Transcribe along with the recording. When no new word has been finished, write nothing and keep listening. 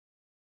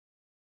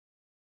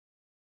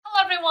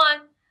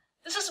everyone!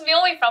 This is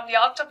Millie from the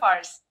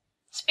Octoparse.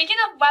 Speaking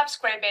of web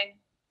scraping,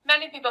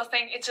 many people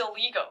think it's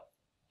illegal.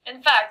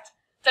 In fact,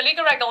 the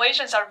legal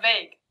regulations are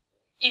vague.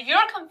 If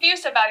you're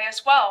confused about it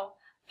as well,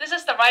 this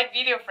is the right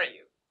video for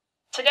you.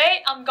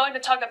 Today, I'm going to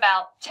talk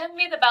about 10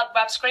 myths about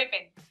web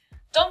scraping.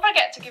 Don't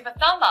forget to give a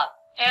thumb up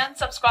and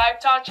subscribe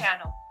to our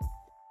channel.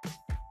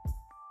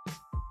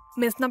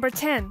 Myth number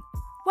 10.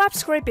 Web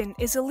scraping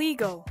is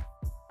illegal.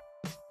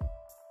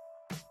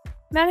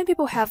 Many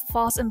people have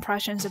false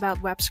impressions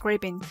about web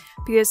scraping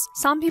because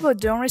some people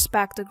don't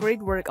respect the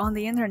great work on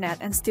the internet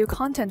and steal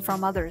content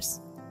from others.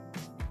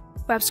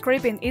 Web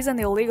scraping isn't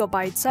illegal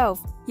by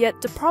itself, yet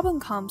the problem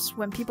comes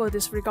when people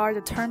disregard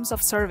the terms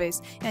of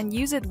service and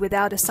use it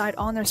without the site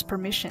owner's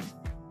permission.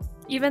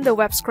 Even though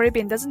web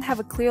scraping doesn't have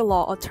a clear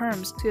law or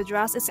terms to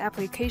address its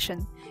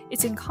application,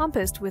 it's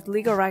encompassed with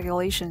legal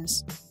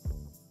regulations.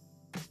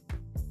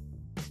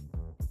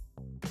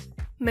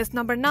 Myth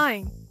number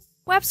 9.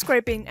 Web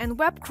scraping and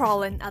web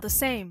crawling are the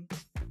same.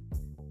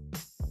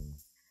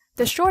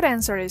 The short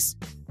answer is,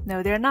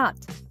 no, they're not.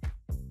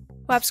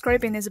 Web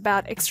scraping is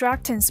about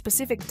extracting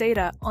specific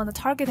data on a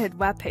targeted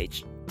web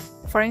page.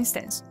 For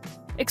instance,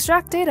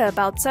 extract data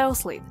about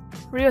sales lead,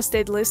 real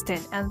estate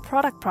listing, and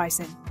product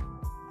pricing.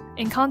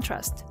 In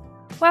contrast,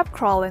 web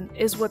crawling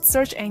is what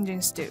search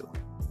engines do.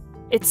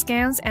 It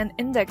scans and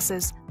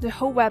indexes the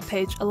whole web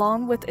page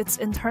along with its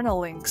internal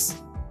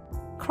links.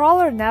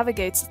 Crawler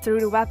navigates through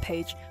the web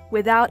page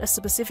without a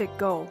specific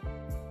goal.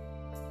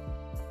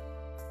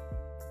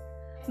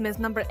 Myth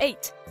number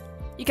 8.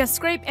 You can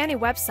scrape any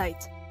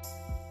website.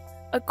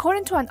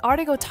 According to an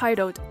article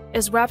titled,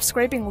 "Is web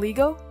scraping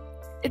legal?"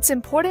 it's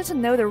important to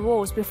know the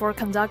rules before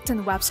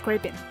conducting web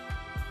scraping.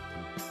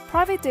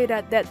 Private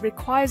data that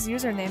requires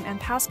username and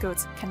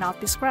passcodes cannot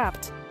be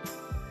scrapped.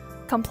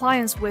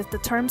 Compliance with the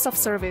terms of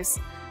service,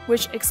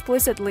 which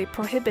explicitly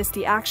prohibits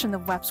the action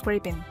of web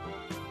scraping.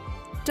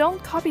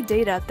 Don't copy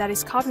data that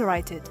is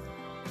copyrighted.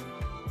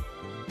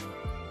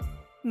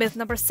 Myth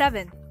number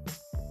 7.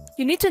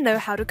 You need to know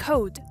how to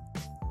code.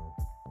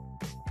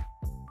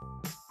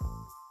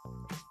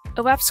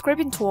 A web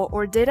scraping tool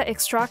or data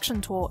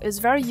extraction tool is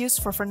very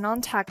useful for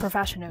non-tech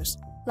professionals,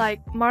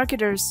 like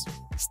marketers,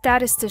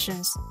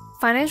 statisticians,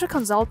 financial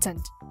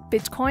consultants,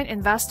 Bitcoin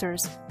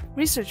investors,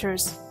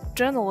 researchers,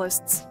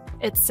 journalists,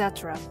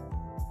 etc.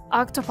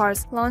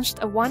 Octoparse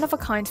launched a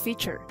one-of-a-kind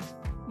feature,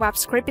 web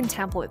scraping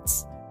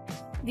templates.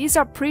 These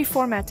are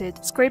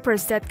pre-formatted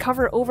scrapers that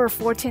cover over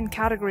 14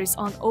 categories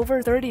on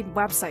over 30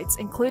 websites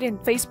including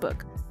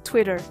Facebook,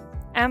 Twitter,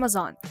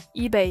 Amazon,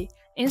 eBay,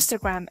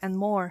 Instagram, and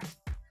more.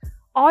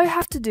 All you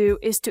have to do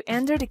is to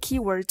enter the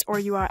keywords or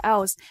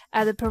URLs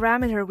as a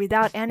parameter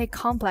without any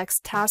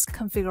complex task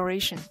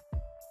configuration.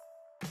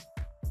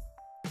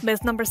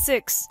 Myth number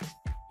 6.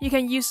 You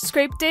can use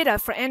scraped data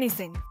for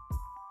anything.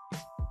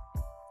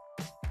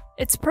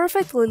 It's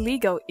perfectly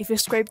legal if you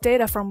scrape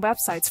data from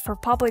websites for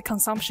public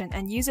consumption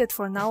and use it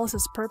for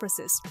analysis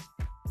purposes.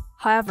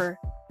 However,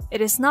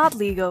 it is not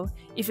legal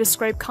if you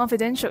scrape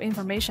confidential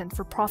information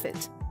for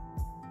profit.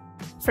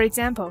 For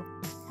example,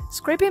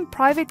 scraping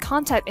private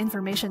contact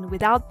information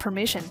without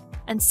permission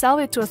and sell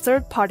it to a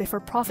third party for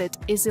profit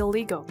is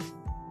illegal.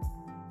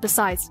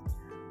 Besides,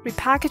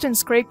 repackaging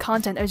scraped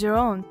content as your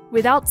own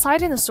without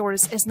citing the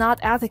source is not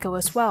ethical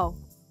as well.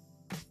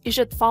 You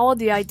should follow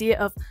the idea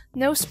of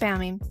no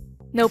spamming,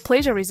 no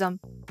plagiarism,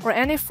 or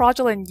any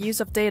fraudulent use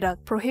of data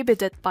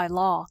prohibited by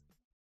law.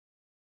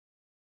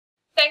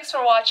 Thanks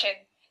for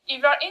watching.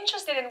 If you are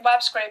interested in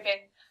web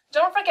scraping,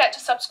 don't forget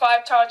to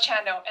subscribe to our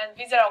channel and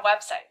visit our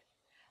website.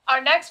 Our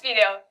next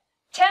video,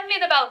 10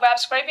 myths about web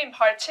scraping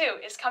part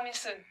 2, is coming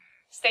soon.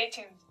 Stay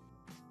tuned.